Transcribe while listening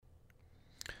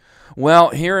Well,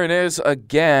 here it is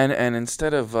again, and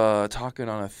instead of talking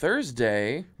on a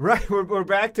Thursday, Right, we're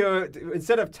back to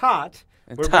instead of tot.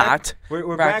 We're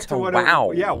we're back to what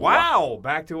wow. wow,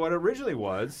 back to what it originally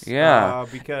was. Yeah.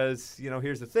 Because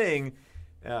here's the thing,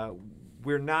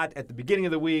 we're not at the beginning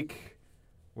of the week.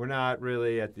 We're not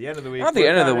really at the end of the week. Not the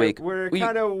end of the week. We're We-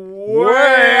 kind of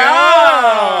way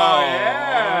out.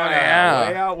 Yeah.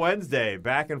 Way out Wednesday,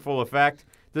 back in full effect.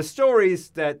 The stories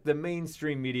that the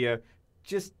mainstream media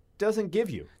just doesn't give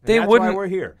you. And that's why we're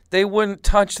here. They wouldn't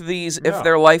touch these No. if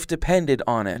their life depended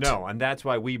on it. No, and that's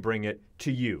why we bring it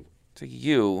to you. To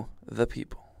you, the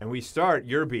people. And we start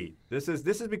your beat. This has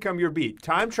become your beat.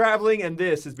 Time traveling and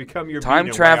this has become your beat. Time in Way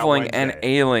Out traveling and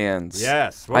Wednesday. aliens.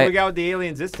 Yes. What we got with the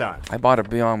aliens this time? I bought a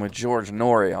Beyond with George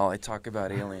Norrie. I talk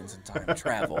about aliens and time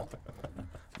travel.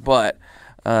 But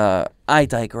I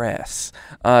digress.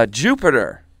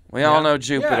 Jupiter. We all know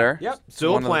Jupiter. Yeah, yep.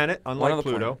 Still a planet, unlike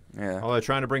Pluto. Yeah. Although they're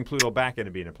trying to bring Pluto back into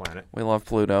being a planet. We love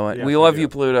Pluto. Yes, we love do. you,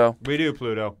 Pluto, We do,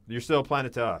 Pluto. You're still a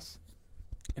planet to us.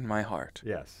 in my heart.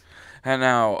 Yes. And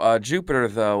now, Jupiter,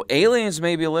 though, aliens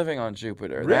may be living on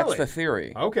Jupiter. That's Really? the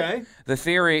theory. Okay. The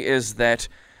theory is that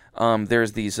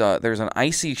there's an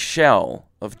icy shell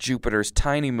of Jupiter's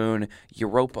tiny moon,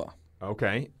 Europa.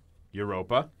 Okay.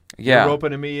 Europa. Yeah. You're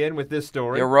roping me in with this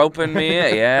story. You're roping me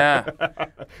in, yeah.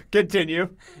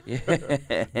 Continue.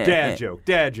 Dad joke,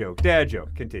 dad joke, dad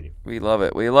joke. Continue. We love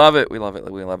it. We love it. We love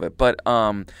it. We love it. But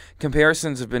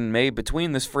comparisons have been made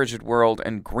between this frigid world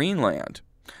and Greenland,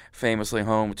 famously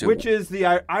home to Which is the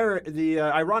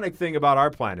ironic thing about our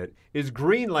planet is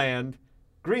Greenland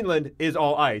is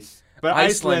all ice, but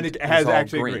Iceland has is all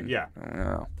actually green. Yeah.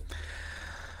 Yeah.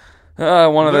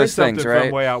 One of Learn those things, something right?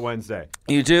 From Way Out Wednesday.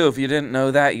 You do. If you didn't know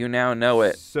that, you now know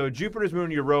it. So Jupiter's moon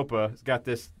Europa has got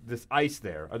this ice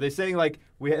there. Are they saying like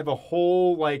we have a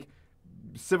whole like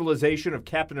civilization of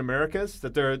Captain Americas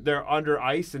that they're under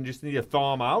ice and just need to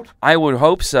thaw them out? I would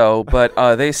hope so, but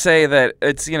they say that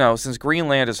it's since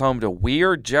Greenland is home to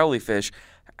weird jellyfish.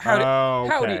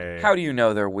 How do you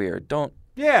know they're weird? Don't.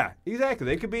 Yeah, exactly.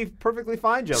 They could be perfectly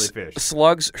fine jellyfish.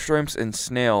 Slugs, shrimps, and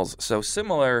snails. So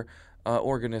similar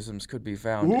organisms could be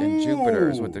found in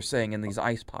Jupiter, is what they're saying, in these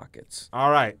ice pockets.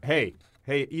 All right. Hey,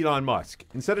 Elon Musk.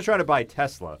 Instead of trying to buy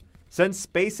Tesla, send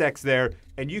SpaceX there,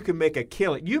 and you can make a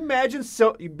killing. You imagine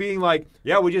being like,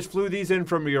 yeah, we just flew these in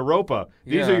from Europa.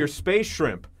 These are your space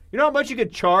shrimp. You know how much you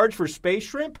could charge for space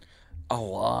shrimp? A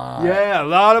lot. Yeah, a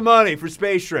lot of money for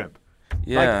space shrimp.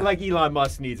 Yeah. Like Elon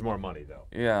Musk needs more money, though.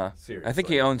 Yeah. Seriously. I think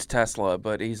he owns Tesla,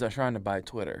 but he's trying to buy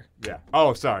Twitter. Yeah.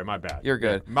 Oh, sorry. My bad. You're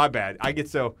good. Yeah, my bad. I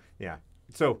get yeah.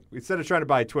 So instead of trying to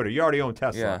buy Twitter, you already own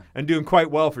Tesla Yeah. and doing quite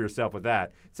well for yourself with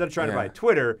that. Instead of trying to Yeah. buy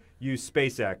Twitter, use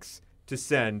SpaceX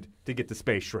to get the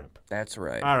space shrimp. That's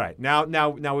right. All right.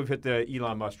 Now we've hit the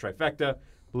Elon Musk trifecta.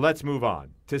 Let's move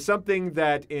on to something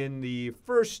that in the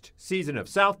first season of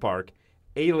South Park,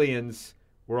 aliens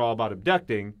were all about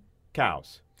abducting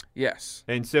cows. Yes.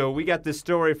 And so we got this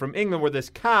story from England where this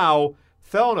cow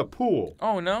fell in a pool.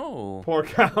 Oh, no. Poor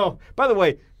cow. By the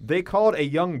way, they call it a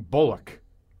young bullock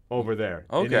over there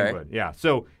in Okay. England. Yeah.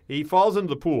 So he falls into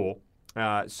the pool.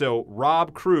 So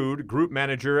Rob Crude, group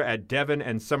manager at Devon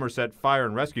and Somerset Fire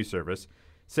and Rescue Service,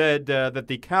 said that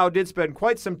the cow did spend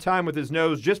quite some time with his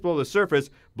nose just below the surface,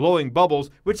 blowing bubbles,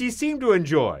 which he seemed to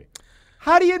enjoy.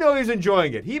 How do you know he's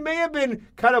enjoying it? He may have been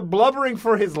kind of blubbering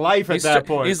for his life at that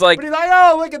point. he's like, but he's like,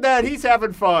 oh, look at that. He's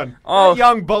having fun. Oh. That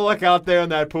young bullock out there in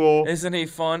that pool. Isn't he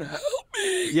fun? Help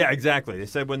me. Yeah, exactly. They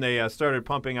said when they started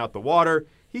pumping out the water,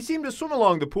 he seemed to swim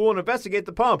along the pool and investigate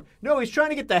the pump. No, he's trying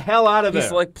to get the hell out of there.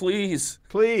 He's like, please.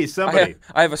 Please, somebody.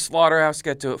 I have a slaughterhouse,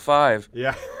 get to at 5.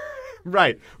 Yeah.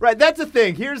 Right. That's the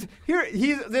thing. He's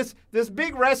this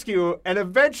big rescue, and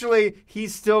eventually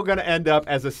he's still going to end up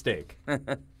as a steak.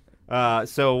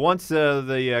 So once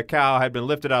the cow had been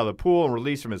lifted out of the pool and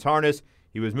released from his harness,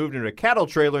 he was moved into a cattle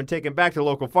trailer and taken back to the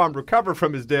local farm to recover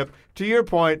from his dip. To your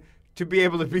point, to be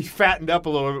able to be fattened up a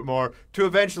little bit more, to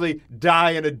eventually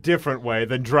die in a different way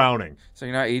than drowning. So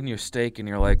you're not eating your steak and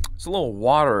you're like, it's a little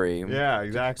watery. Yeah,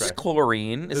 exactly. Is this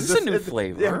chlorine? Is this a new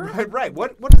flavor? Yeah, right.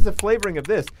 What is the flavoring of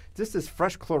this? Is this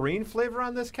fresh chlorine flavor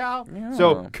on this cow? Yeah.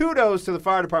 So kudos to the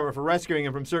fire department for rescuing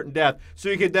him from certain death so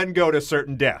he could then go to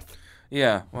certain death.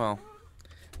 Yeah, well,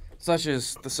 such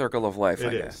is the circle of life, I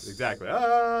guess. It is, exactly.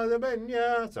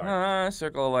 Sorry.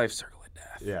 Circle of life, circle of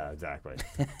death. Yeah, exactly.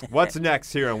 What's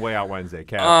next here on Way Out Wednesday,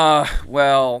 Cal?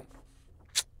 Well,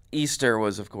 Easter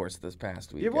was, of course, this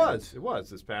past weekend. It was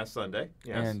this past Sunday.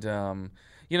 Yes. And,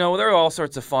 there are all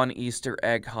sorts of fun Easter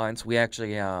egg hunts. We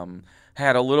actually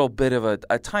had a little bit of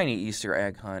a tiny Easter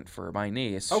egg hunt for my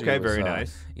niece. Okay, She was, very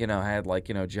nice.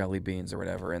 Had jelly beans or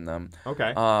whatever in them.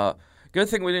 Okay. Good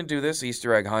thing we didn't do this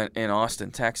Easter egg hunt in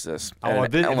Austin, Texas. at Oh,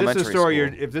 an if elementary this is a story,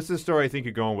 school. if this is a story I think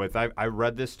you're going with, I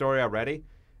read this story already,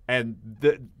 and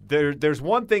there's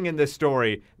one thing in this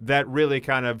story that really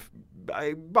kind of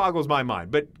boggles my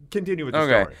mind. But continue with the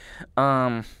Okay.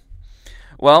 story.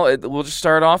 Well, we'll just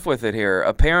start off with it here.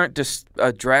 A parent dressed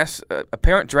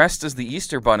as the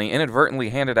Easter Bunny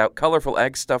inadvertently handed out colorful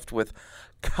eggs stuffed with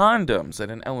condoms at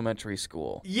an elementary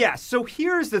school. Yeah. So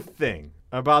here's the thing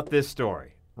about this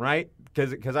story, right?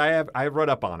 Because I read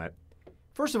up on it.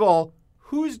 First of all,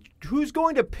 who's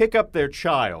going to pick up their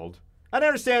child? I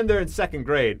understand they're in second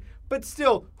grade, but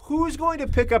still, who's going to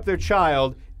pick up their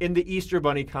child in the Easter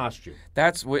Bunny costume?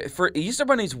 That's for Easter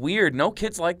Bunny's weird. No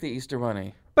kids like the Easter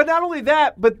Bunny. But not only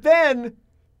that, but then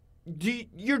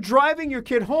you're driving your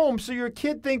kid home, so your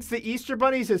kid thinks the Easter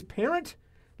Bunny's his parent?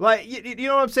 Like, you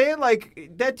know what I'm saying? Like,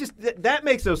 that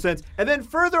makes no sense. And then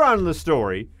further on in the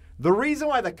story, the reason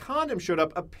why the condom showed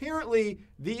up, apparently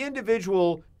the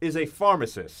individual is a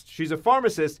pharmacist. She's a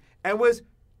pharmacist and was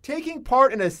taking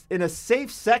part in a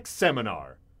safe sex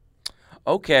seminar.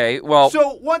 Okay, well,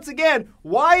 So once again,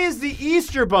 why is the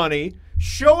Easter Bunny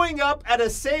showing up at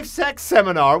a safe sex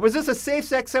seminar? Was this a safe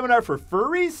sex seminar for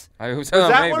furries? Was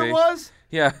that what it was?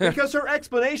 Yeah. Because her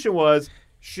explanation was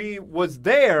she was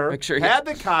there, Make sure had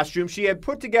the costume, she had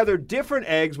put together different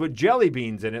eggs with jelly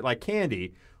beans in it, like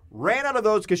candy, ran out of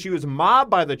those because she was mobbed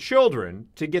by the children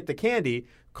to get the candy,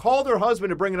 called her husband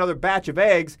to bring another batch of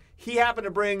eggs. He happened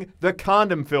to bring the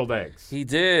condom-filled eggs. He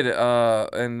did,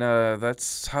 and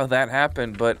that's how that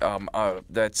happened. But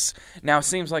that's now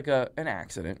seems like an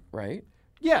accident, right?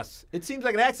 Yes, it seems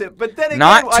like an accident. But then again,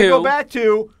 Not I go to- back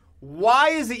to, why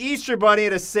is the Easter Bunny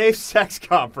at a safe sex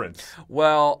conference?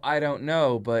 Well, I don't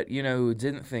know, but you know who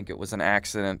didn't think it was an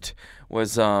accident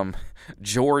was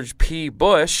George P.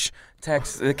 Bush,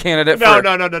 the candidate for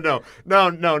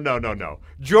No.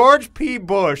 George P.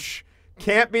 Bush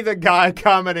can't be the guy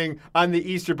commenting on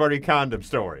the Easter Bunny condom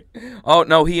story. Oh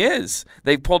no, he is.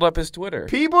 They pulled up his Twitter.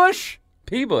 P. Bush?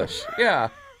 P. Bush, yeah.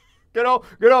 Good old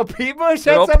P. Bush?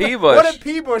 Good old Had P. something- Bush. What did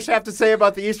P. Bush have to say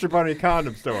about the Easter Bunny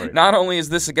condom story? Not only is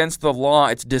this against the law,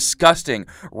 it's disgusting.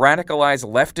 Radicalized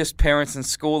leftist parents and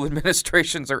school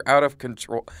administrations are out of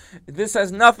control. This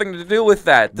has nothing to do with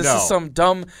that. This No. is some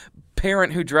dumb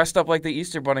parent who dressed up like the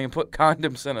Easter Bunny and put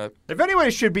condoms in a... If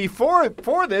anybody should be for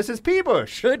this, it's P.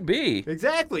 Bush. Should be.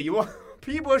 Exactly.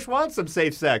 P. Bush wants some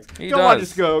safe sex. He Don't want to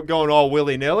does. just going all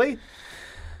willy-nilly.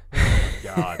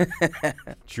 God.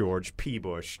 George P.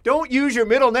 Bush. Don't use your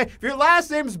middle name. If your last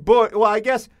name's Bush, well, I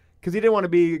guess because he didn't want to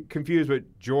be confused with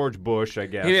George Bush, I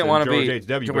guess. He didn't and want to George be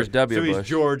H.W. George Bush. W. So he's Bush.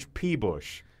 George P.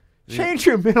 Bush. Change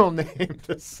your middle name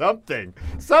to something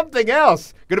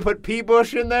else. Gonna put P.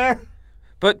 Bush in there?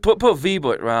 But put V.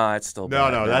 Bush. Well, that's still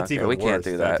bad. No, that's Okay, even we worse. can't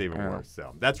do that. That's even Yeah. worse.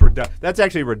 So that's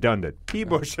actually redundant. P.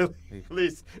 Bush at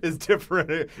least is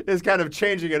different. Is kind of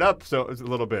changing it up a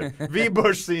little bit. V.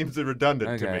 Bush seems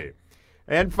redundant to Okay. me.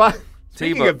 And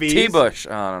speaking of V's, T. Bush.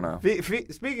 I don't know.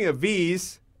 Speaking of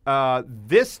V's,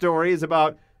 this story is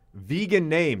about vegan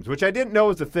names, which I didn't know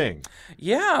was a thing.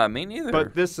 Yeah, me neither.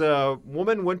 But this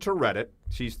woman went to Reddit.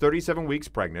 She's 37 weeks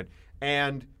pregnant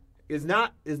and is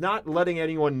not letting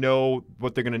anyone know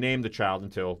what they're going to name the child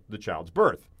until the child's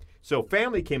birth. So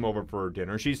family came over for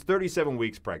dinner. She's 37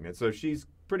 weeks pregnant, so she's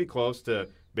pretty close to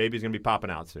baby's going to be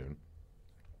popping out soon.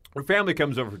 Her family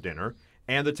comes over for dinner,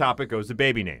 and the topic goes to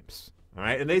baby names. All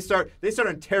right, and they start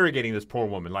interrogating this poor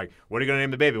woman, like, what are you gonna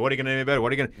name the baby? What are you gonna name the baby?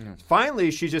 What are you gonna?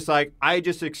 Finally, she's just like, I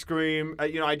just scream,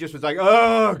 I just was like,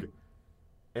 ugh,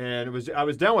 and I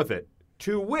was done with it.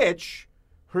 To which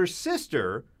her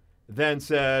sister then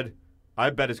said, I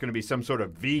bet it's gonna be some sort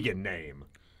of vegan name,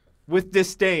 with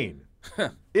disdain.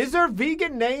 Is there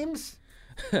vegan names?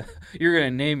 You're going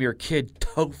to name your kid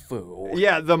Tofu.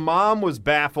 Yeah, the mom was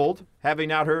baffled, having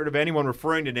not heard of anyone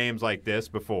referring to names like this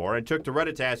before, and took to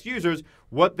Reddit to ask users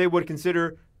what they would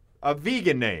consider a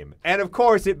vegan name. And of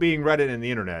course, it being Reddit and the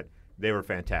internet, they were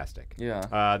fantastic.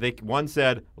 Yeah. One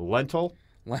said lentil.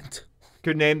 Lent.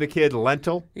 Could name the kid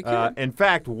Lentil. You could. In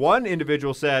fact, one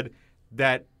individual said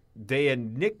that they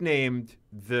had nicknamed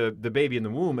the baby in the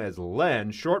womb as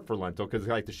Len, short for lentil, because it's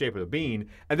like the shape of the bean,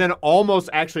 and then almost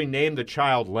actually named the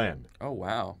child Len. Oh,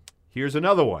 wow. Here's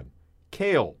another one.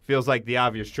 Kale feels like the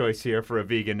obvious choice here for a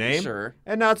vegan name. Sure.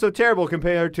 And not so terrible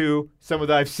compared to some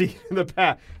that I've seen in the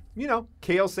past. You know,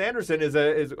 Kale Sanderson is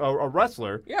a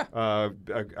wrestler. Yeah. An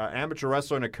amateur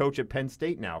wrestler and a coach at Penn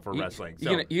State now for wrestling.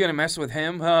 You gonna mess with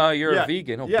him? You're a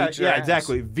vegan. He'll beat your ass.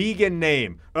 exactly. Vegan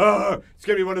name. It's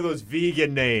going to be one of those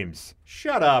vegan names.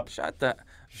 Shut up. Shut that.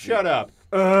 Shut up.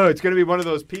 It's going to be one of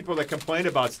those people that complain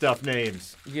about stuff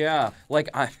names. Yeah. Like,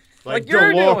 Like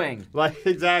you're doing. Like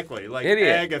exactly. Like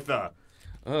Idiot. Agatha.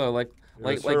 Oh, like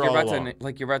was you're her all about along.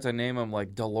 to you're about to name him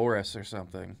like Dolores or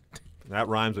something. That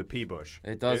rhymes with P-Bush.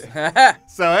 It does.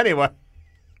 So anyway,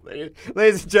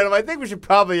 ladies and gentlemen, I think we should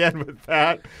probably end with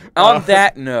that. On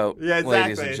that note, Yeah, exactly.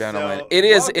 ladies and gentlemen, So, it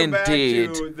is welcome indeed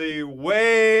back to the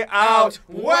Way Out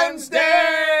Wednesday.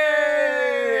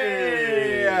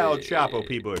 El Chapo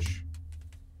P. Bush.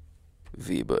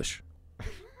 V. Bush.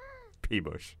 P.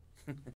 Bush.